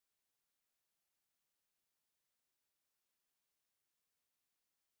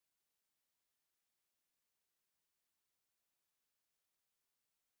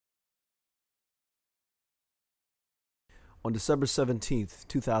On December 17,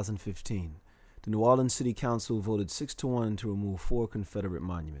 2015, the New Orleans City Council voted 6-1 to remove 4 Confederate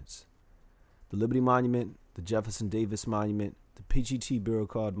monuments: the Liberty Monument, the Jefferson Davis Monument, the P.G.T.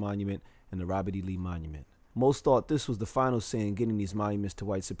 Beauregard Monument, and the Robert E. Lee Monument. Most thought this was the final say in getting these monuments to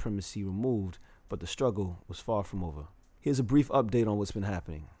white supremacy removed, but the struggle was far from over. Here's a brief update on what's been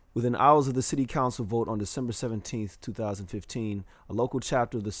happening. Within hours of the City Council vote on December 17, 2015, a local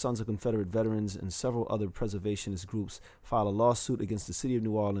chapter of the Sons of Confederate Veterans and several other preservationist groups filed a lawsuit against the City of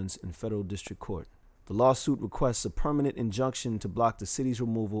New Orleans in federal district court. The lawsuit requests a permanent injunction to block the city's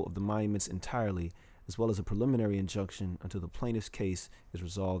removal of the monuments entirely, as well as a preliminary injunction until the plaintiff's case is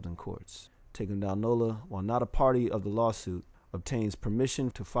resolved in courts. Taking down NOLA, while not a party of the lawsuit, obtains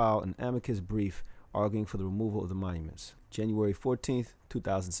permission to file an amicus brief arguing for the removal of the monuments. January 14,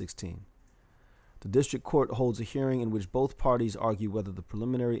 2016. The district court holds a hearing in which both parties argue whether the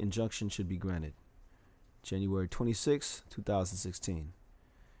preliminary injunction should be granted. January 26, 2016.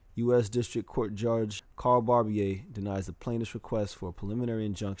 U.S. District Court Judge Carl Barbier denies the plaintiff's request for a preliminary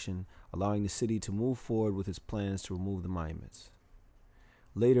injunction, allowing the city to move forward with its plans to remove the monuments.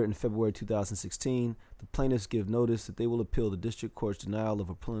 Later in February 2016, the plaintiffs give notice that they will appeal the district court's denial of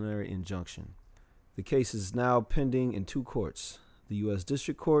a preliminary injunction. The case is now pending in 2 courts, the U.S.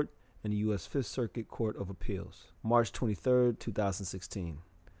 District Court and the U.S. Fifth Circuit Court of Appeals. March 23, 2016.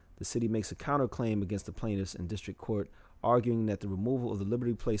 The city makes a counterclaim against the plaintiffs in district court, arguing that the removal of the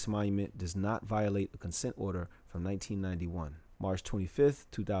Liberty Place Monument does not violate a consent order from 1991. March 25,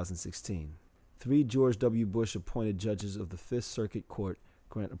 2016. 3 George W. Bush appointed judges of the Fifth Circuit Court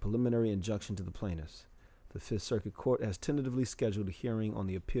grant a preliminary injunction to the plaintiffs. The Fifth Circuit Court has tentatively scheduled a hearing on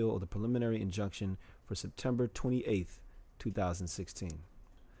the appeal of the preliminary injunction for September 28, 2016.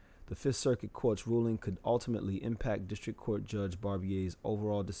 The Fifth Circuit Court's ruling could ultimately impact District Court Judge Barbier's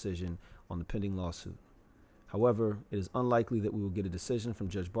overall decision on the pending lawsuit. However, it is unlikely that we will get a decision from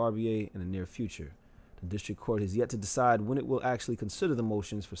Judge Barbier in the near future. The District Court has yet to decide when it will actually consider the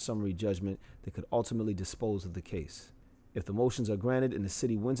motions for summary judgment that could ultimately dispose of the case. If the motions are granted and the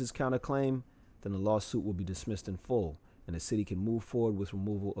city wins its counterclaim, then the lawsuit will be dismissed in full, and the city can move forward with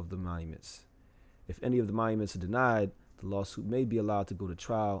removal of the monuments. If any of the monuments are denied, the lawsuit may be allowed to go to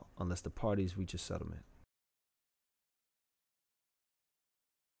trial unless the parties reach a settlement.